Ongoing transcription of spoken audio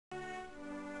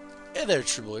Hey there,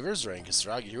 true believers.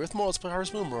 Rankus here with more Let's Play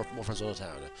Harvest Moon MFoMT.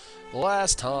 The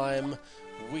last time,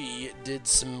 we did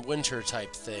some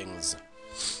winter-type things.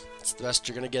 It's the best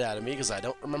you're gonna get out of me, because I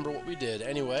don't remember what we did.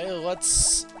 Anyway,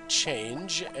 let's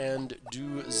change and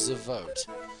do the vote.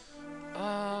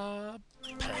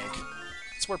 Pank.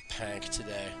 Let's wear Pank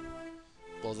today.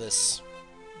 Well, this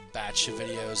batch of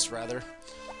videos, rather.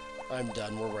 I'm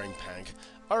done. We're wearing Pank.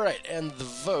 Alright, and the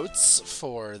votes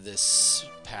for this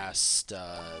past,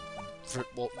 the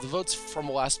votes from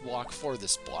the last block for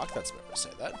this block, that's better to say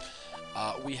that.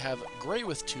 We have Gray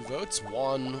with 2 votes,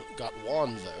 Juan got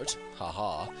 1 vote,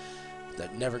 haha,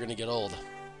 that never gonna get old,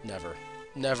 never,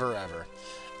 never ever.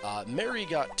 Mary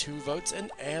got 2 votes,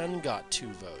 and Anne got 2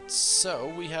 votes,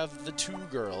 so we have the 2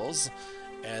 girls,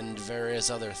 and various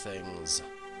other things,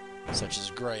 such as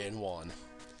Gray and Juan,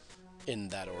 in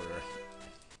that order.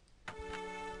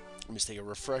 Let me just take a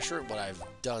refresher at what I've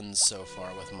done so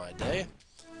far with my day.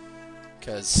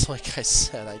 Because, like I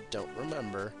said, I don't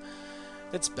remember.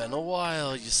 It's been a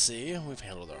while, you see. We've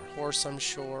handled our horse, I'm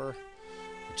sure.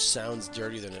 Which sounds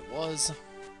dirtier than it was.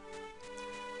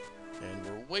 And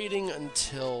we're waiting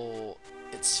until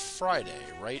it's Friday,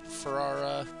 right? For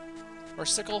our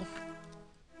sickle?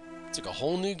 It's like a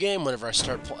whole new game whenever I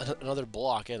start another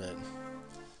block in it.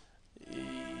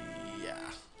 Yeah.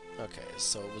 Okay,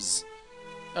 so it was...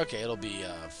 Okay, it'll be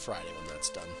Friday when that's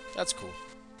done. That's cool.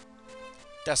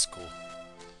 That's cool.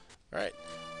 Alright.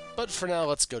 But for now,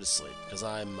 let's go to sleep, because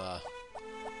I'm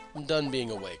done being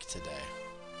awake today.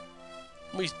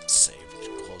 We saved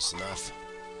close enough.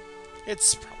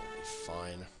 It's probably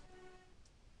fine.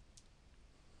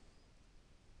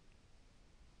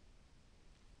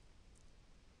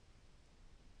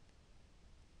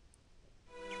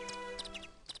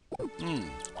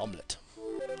 Omelette.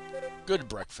 Good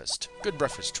breakfast. Good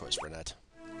breakfast choice, Renette.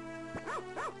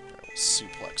 We'll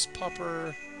suplex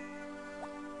Pupper.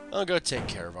 I'll go take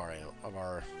care of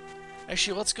our...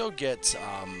 Actually, let's go get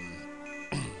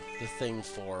the thing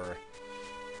for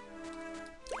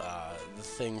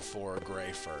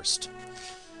Gray first,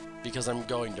 because I'm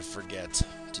going to forget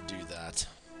to do that.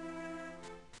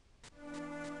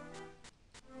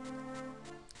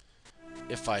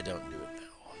 If I don't do it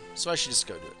now, so I should just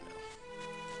go do it now.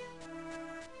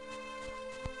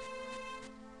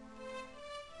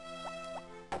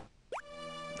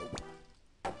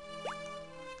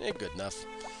 Eh, good enough.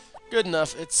 Good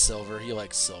enough. It's silver. He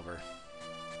likes silver.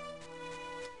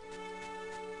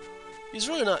 He's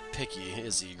really not picky,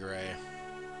 is he, Gray?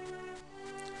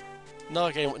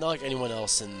 Not like anyone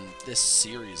else in this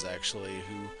series, actually,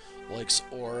 who likes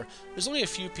ore. There's only a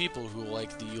few people who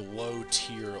like the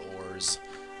low-tier ores.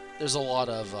 There's a lot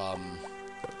of,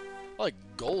 like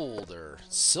gold or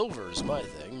silver is my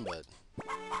thing, but...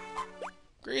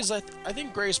 Gray's, I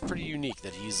think Gray's pretty unique,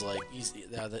 that he's like, he's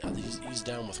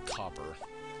down with copper.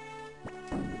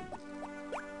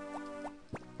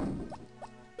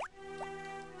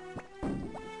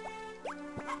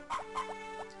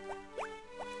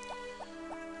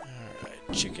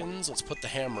 Alright, chickens, let's put the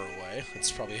hammer away.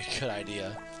 That's probably a good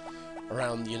idea.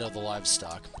 Around, you know, the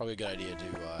livestock. Probably a good idea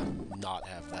to, not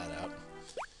have that out.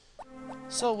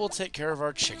 So we'll take care of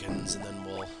our chickens, and then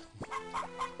we'll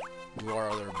do our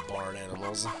other barn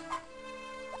animals. There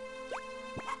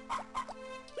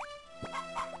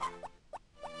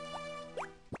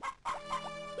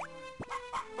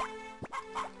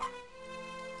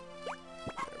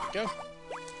we go.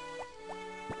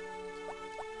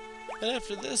 And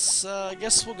after this, I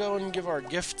guess we'll go and give our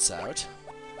gifts out.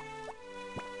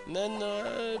 And then,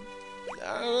 I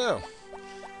don't know.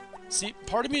 See,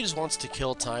 part of me just wants to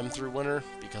kill time through winter,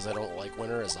 because I don't like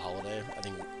winter as a holiday. I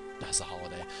think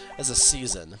as a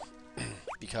season,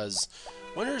 because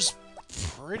winter's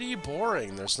pretty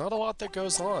boring. There's not a lot that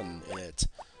goes on in it.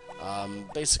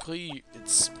 Basically,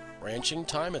 it's ranching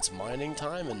time, it's mining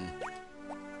time, and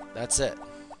that's it.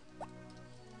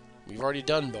 We've already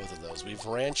done both of those. We've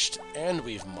ranched and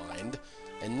we've mined,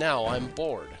 and now I'm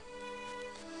bored.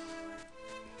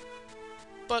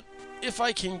 But if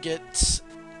I can get...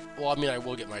 Well, I mean, I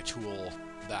will get my tool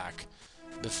back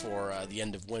before the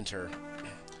end of winter.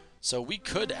 So we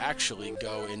could actually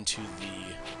go into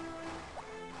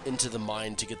the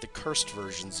mine to get the cursed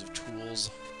versions of tools.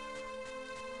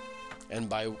 And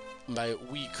by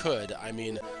we could, I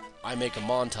mean I make a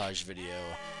montage video,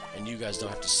 and you guys don't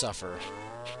have to suffer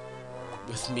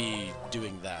with me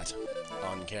doing that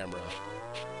on camera.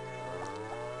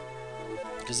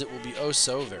 Because it will be oh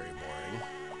so very boring.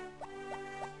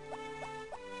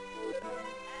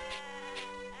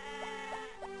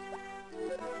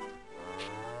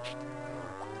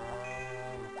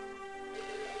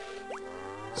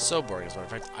 So boring, as a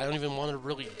matter of fact. I don't even want to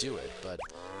really do it, but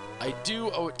I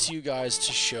do owe it to you guys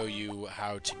to show you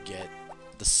how to get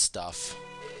the stuff.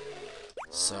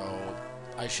 So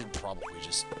I should probably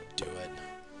just do it.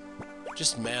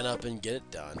 Just man up and get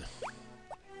it done.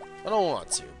 I don't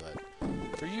want to, but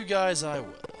for you guys, I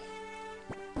will.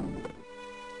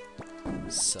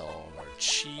 Sell all of our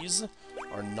cheese,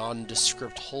 our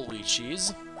nondescript holy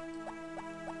cheese.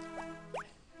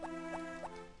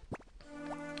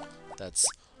 That's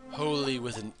holy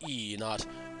with an E, not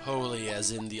holy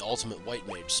as in the ultimate white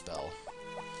mage spell.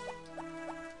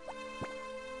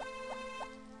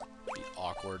 Be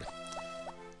awkward.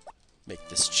 Make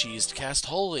this cheese cast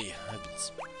holy.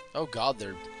 Oh god,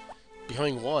 they're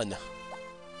becoming one.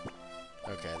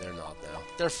 Okay, they're not now.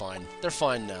 They're fine. They're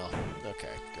fine now. Okay,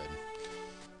 good.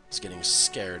 I was getting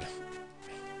scared.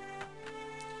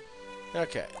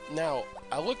 Okay, now,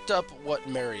 I looked up what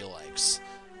Mary likes.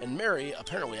 And Mary,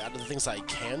 apparently, out of the things I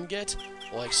can get,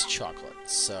 likes chocolate.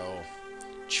 So,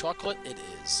 chocolate it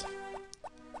is.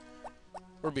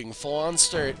 We're being full-on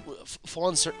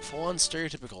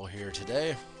stereotypical here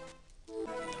today.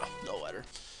 No letter.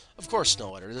 Of course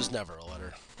no letter. There's never a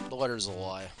letter. The letter's a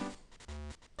lie.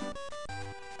 Alright.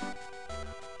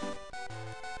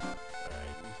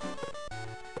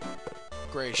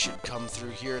 Gray should come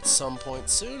through here at some point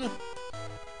soon.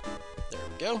 There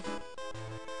we go.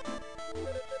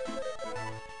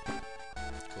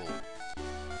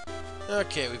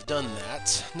 Okay, we've done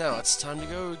that. Now it's time to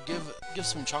go give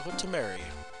some chocolate to Mary.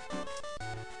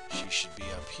 She should be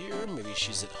up here. Maybe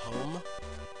she's at home.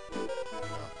 No,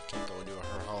 can't go into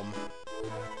her home.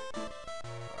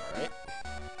 Alright.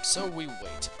 So we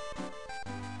wait.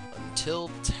 Until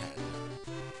 10.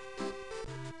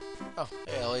 Oh,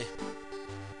 hey Ellie.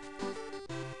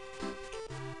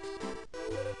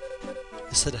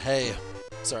 I said hey.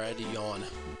 Sorry, I had to yawn.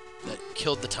 That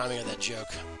killed the timing of that joke.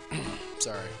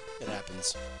 Sorry, it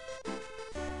happens.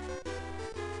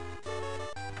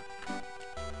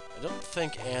 I don't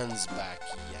think Anne's back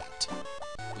yet.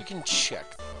 We can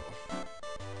check, though.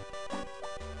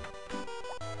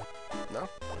 No?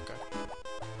 Okay.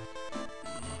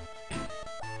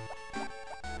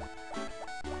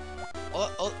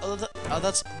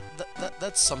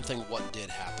 That's something what did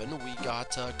happen. We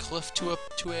got Cliff to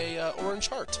a orange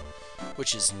heart,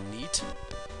 which is neat.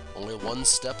 Only one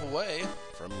step away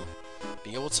from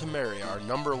being able to marry our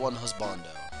 #1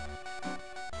 husbando.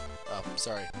 Oh,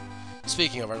 sorry.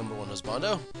 Speaking of our #1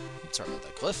 husbando, sorry about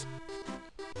that, Cliff.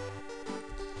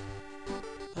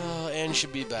 Anne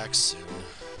should be back soon.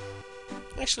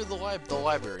 Actually, the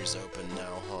library's open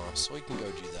now, huh? So we can go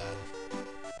do that.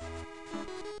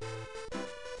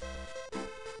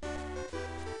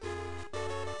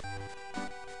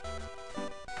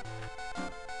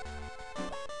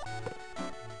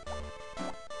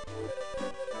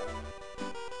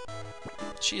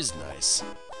 She's nice.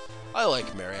 I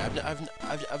like Mary.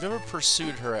 I've never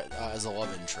pursued her as a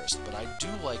love interest, but I do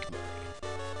like Mary.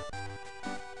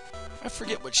 I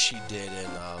forget what she did in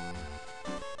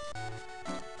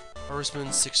Harvest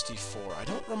Moon 64. I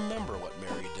don't remember what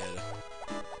Mary did.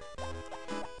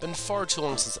 Been far too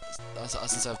long since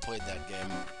I've played that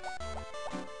game.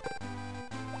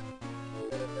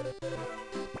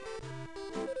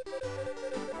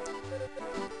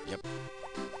 Yep.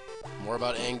 More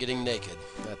about Anne getting naked.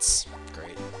 That's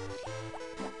great.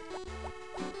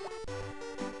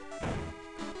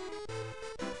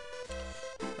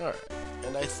 Alright,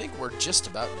 and I think we're just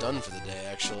about done for the day,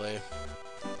 actually.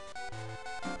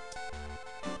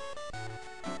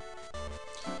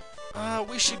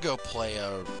 We should go play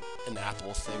an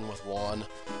apple thing with Juan.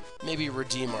 Maybe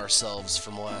redeem ourselves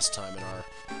from last time in our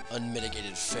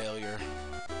unmitigated failure.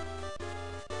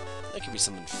 That could be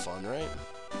something fun, right?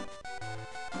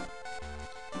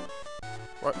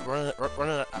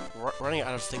 Running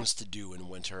out of things to do in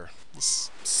winter.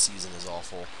 This season is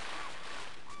awful.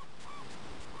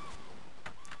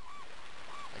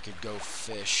 I could go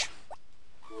fish.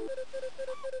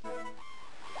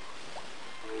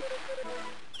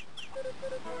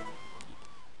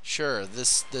 Sure,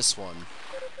 this one.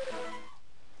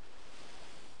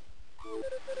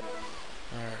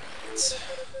 Alright.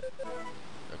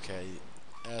 Okay,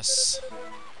 S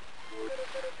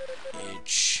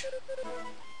H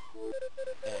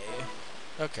A.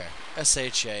 Okay,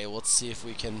 SHA. Let's see if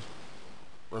we can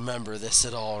remember this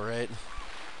at all, right?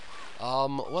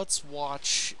 Let's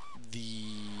watch the...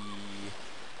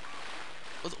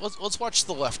 Let's watch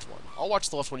the left one. I'll watch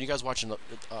the left one. You guys watch another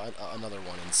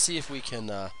one, and see if we can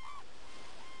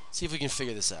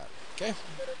figure this out. Okay.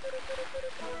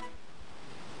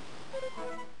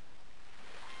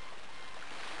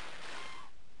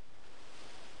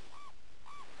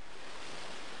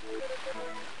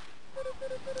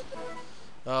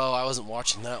 Oh, I wasn't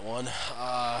watching that one.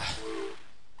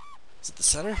 Is it the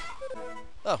center?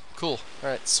 Oh, cool.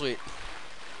 Alright, sweet.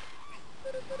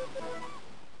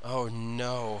 Oh,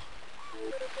 no.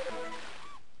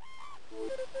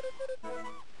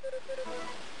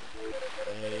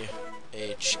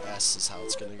 A-H-S is how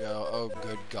it's gonna go. Oh,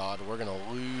 good God, we're gonna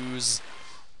lose.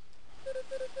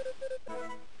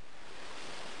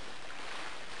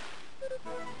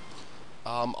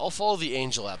 I'll follow the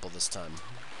angel apple this time.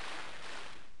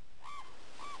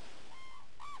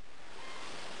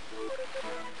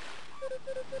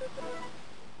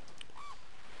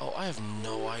 Oh, I have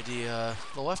no idea.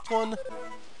 The left one?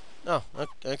 Oh,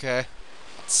 okay.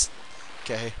 It's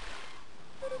okay.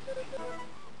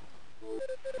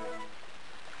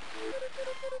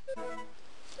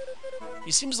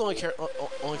 He seems to only care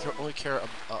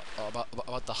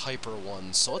about the hyper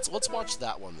one. So let's watch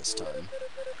that one this time.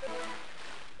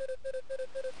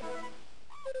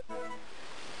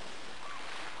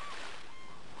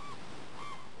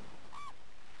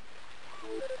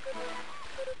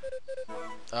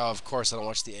 Oh, of course I don't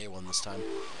watch the A one this time.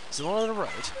 Is it the one on the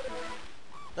right?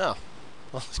 Oh,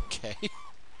 okay.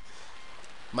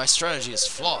 My strategy is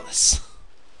flawless,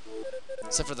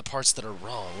 except for the parts that are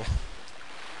wrong.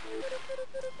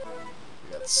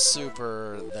 We got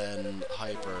super, then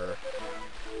hyper,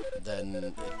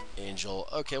 then angel.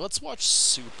 Okay, let's watch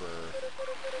super.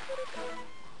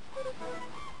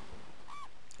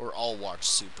 Or I'll watch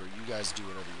super. You guys do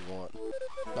whatever you want.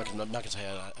 I'm not gonna tell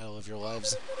you how to live your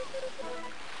lives.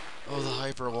 Oh, the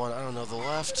hyper one. I don't know. The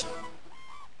left.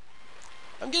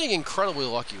 I'm getting incredibly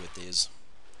lucky with these.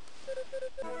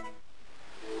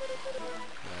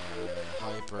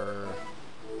 Hyper.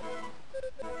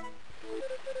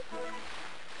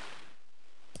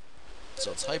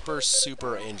 So it's hyper,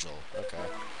 super, angel. Okay.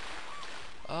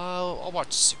 I'll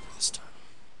watch super this time.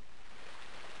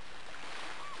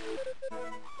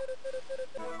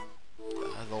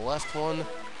 The left one.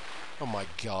 Oh my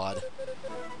God.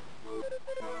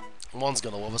 One's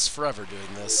gonna love us forever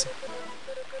doing this.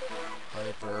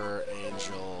 Hyper,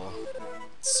 angel,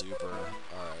 super.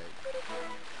 Alright.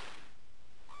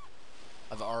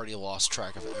 I've already lost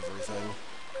track of everything.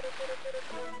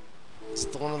 Is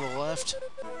it the one on the left?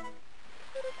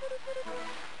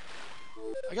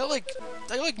 I got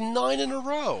like 9 in a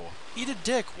row. Eat a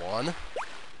dick, Juan.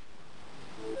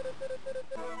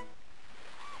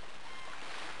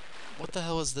 What the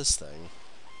hell is this thing?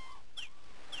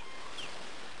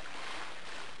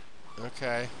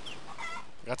 Okay.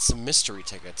 Got some mystery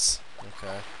tickets.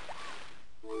 Okay.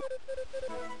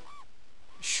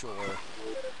 Sure.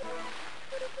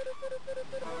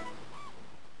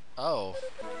 Oh.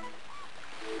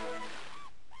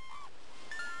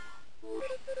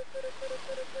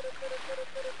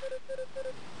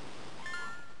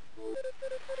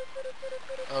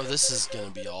 Oh, this is gonna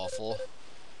be awful.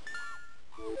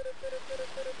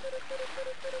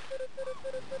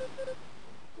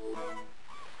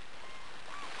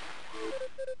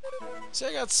 See,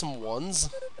 I got some ones.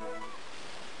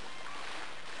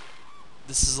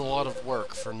 This is a lot of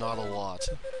work for not a lot.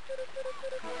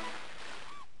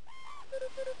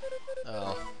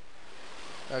 Oh.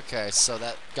 Okay, so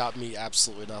that got me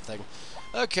absolutely nothing.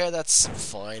 Okay, that's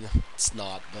fine. It's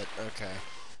not, but okay.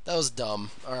 That was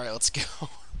dumb. Alright, let's go.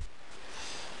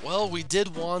 Well, we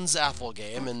did Juan's apple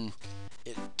game, and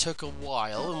it took a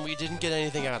while, and we didn't get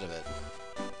anything out of it.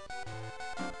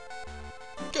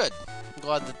 Good. I'm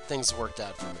glad that things worked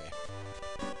out for me.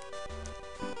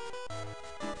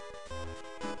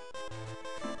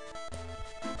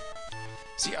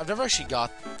 See, I've never actually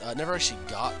got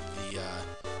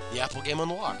the apple game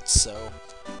unlocked, so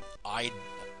I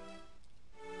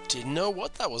didn't know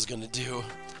what that was gonna do.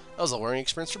 That was a learning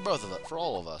experience for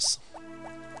all of us.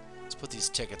 Let's put these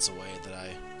tickets away that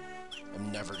I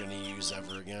am never gonna use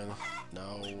ever again.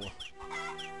 No.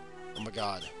 Oh my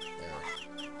God.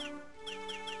 There.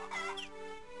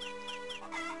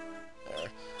 There.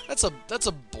 That's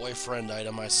a boyfriend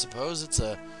item, I suppose. It's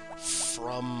a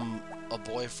from a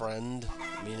boyfriend.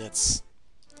 I mean, it's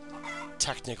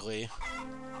technically,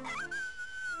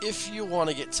 if you want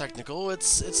to get technical,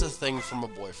 it's a thing from a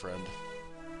boyfriend.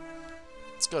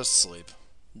 Let's go to sleep.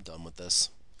 I'm done with this.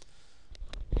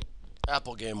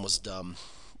 Apple game was dumb.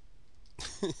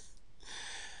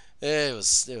 It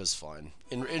was fine.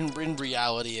 In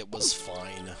reality, it was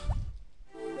fine.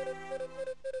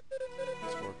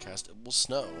 Forecast. It will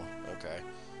snow. Okay.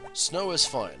 Snow is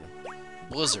fine.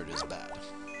 Blizzard is bad.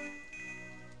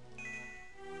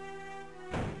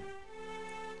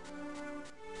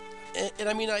 And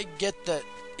I mean, I get that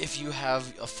if you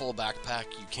have a full backpack,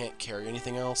 you can't carry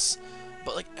anything else.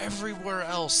 But, like, everywhere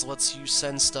else lets you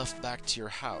send stuff back to your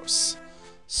house.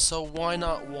 So why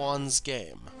not Juan's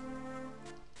game?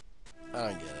 I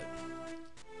don't get it.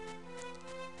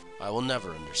 I will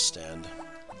never understand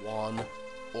Juan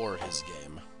or his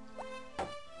game.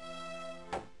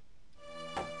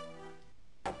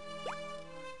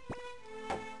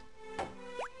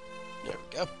 There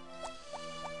we go.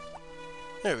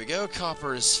 There we go,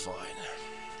 copper is fine.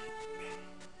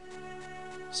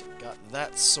 So got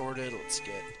that sorted, let's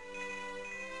get...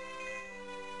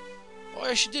 Oh, I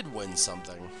actually did win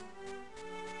something.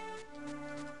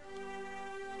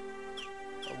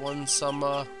 I won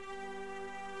some,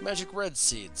 magic red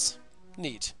seeds.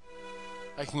 Neat.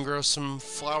 I can grow some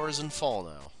flowers in fall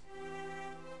now.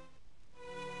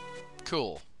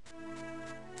 Cool.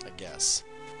 I guess.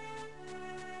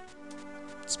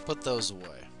 Let's put those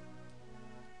away.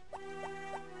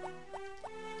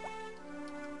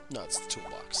 No, it's the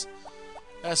toolbox.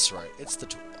 That's right, it's the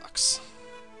toolbox.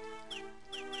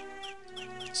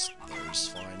 There's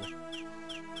fine.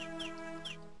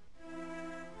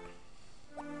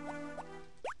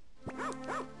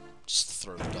 Just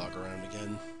throw the dog around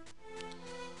again.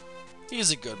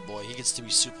 He's a good boy. He gets to be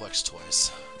suplexed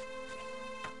twice.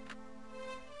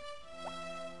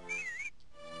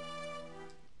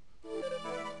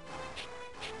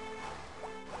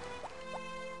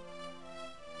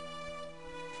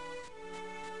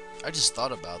 I just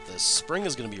thought about this. Spring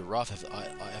is going to be rough if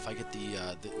I get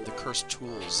the cursed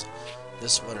tools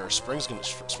this winter. Spring's going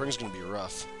to be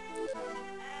rough.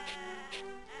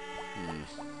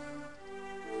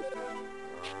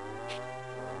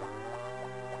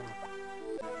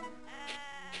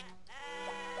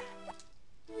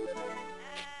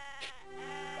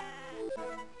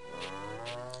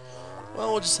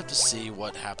 Well, we'll just have to see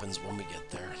what happens when we get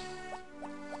there.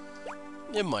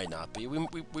 It might not be. We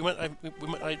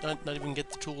might not even get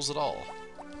the tools at all.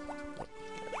 There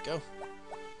we go.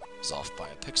 It's off by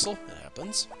a pixel. It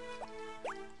happens.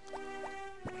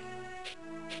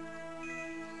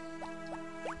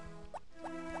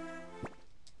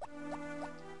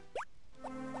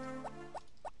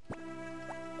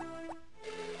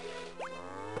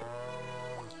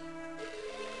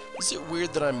 Is it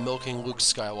weird that I'm milking Luke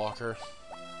Skywalker?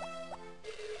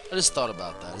 I just thought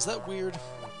about that. Is that weird?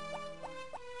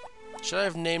 Should I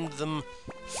have named them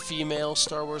female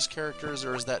Star Wars characters,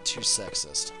 or is that too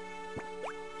sexist?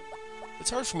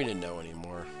 It's hard for me to know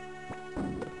anymore.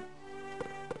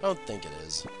 I don't think it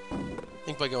is. I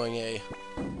think by going a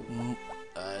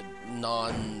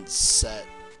non-set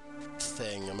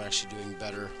thing, I'm actually doing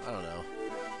better. I don't know.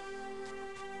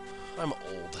 I'm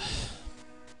old.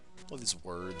 All these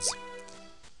words.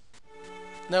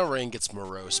 Now Rain gets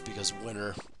morose because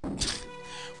winter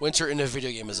in a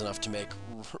video game is enough to make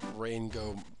Rain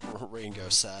go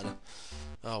sad.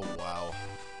 Oh wow.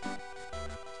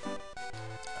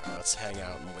 Let's hang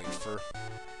out and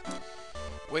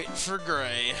wait for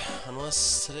Gray.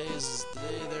 Unless today is the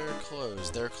day they're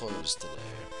closed. They're closed today.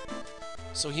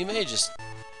 So he may just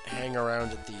hang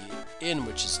around at the inn,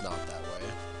 which is not that way.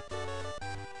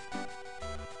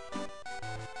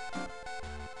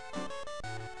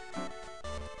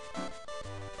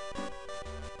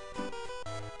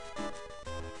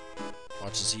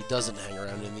 Watch as he doesn't hang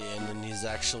around in the inn, and he's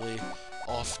actually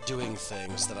off doing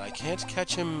things that I can't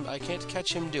catch him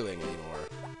doing anymore.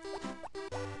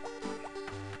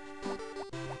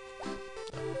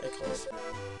 Oh, hey, Cloth.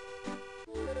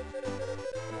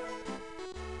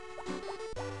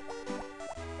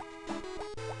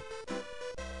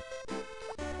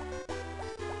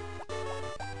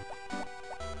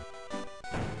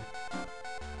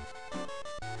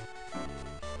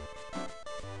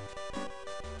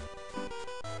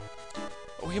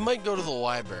 Oh, he might go to the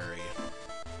library.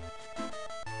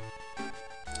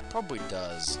 Probably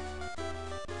does.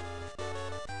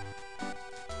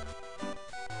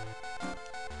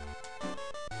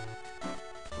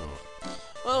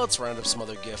 Well, let's round up some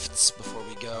other gifts before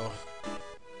we go.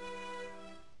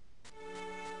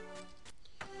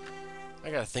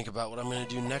 I gotta think about what I'm gonna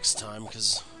do next time,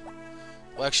 because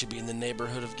we'll actually be in the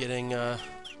neighborhood of getting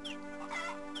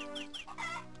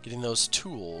those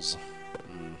tools.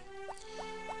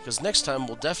 Because next time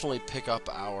we'll definitely pick up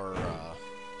our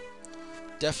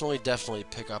definitely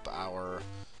pick up our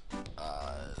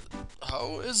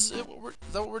hoe. Is that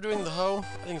what we're doing? The hoe?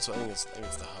 I think it's the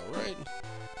hoe, right?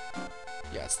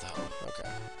 Yeah, it's the hoe. Okay.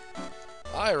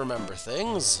 I remember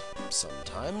things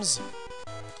sometimes.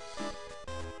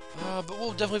 But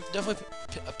we'll definitely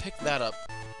pick that up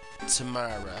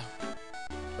tomorrow,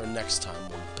 or next time.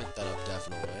 We'll pick that up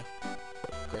definitely.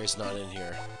 Gray's not in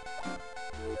here.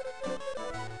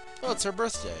 Oh, it's her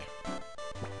birthday.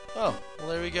 Oh, well,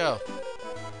 there we go.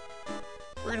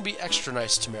 We're gonna be extra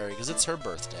nice to Mary because it's her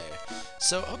birthday.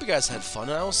 So, I hope you guys had fun,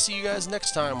 and I will see you guys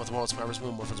next time with more Let's Play Harvest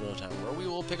Moon MFoMT, where we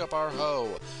will pick up our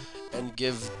hoe and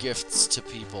give gifts to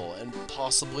people, and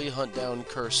possibly hunt down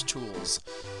cursed tools.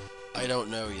 I don't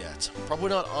know yet. Probably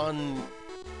not on...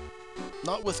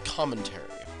 not with commentary.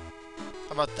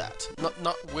 How about that?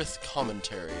 Not with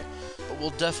commentary, but we'll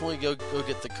definitely go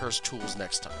get the cursed tools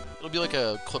next time. It'll be like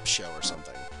a clip show or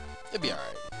something. It'll be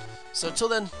alright. So till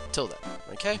then,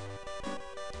 okay?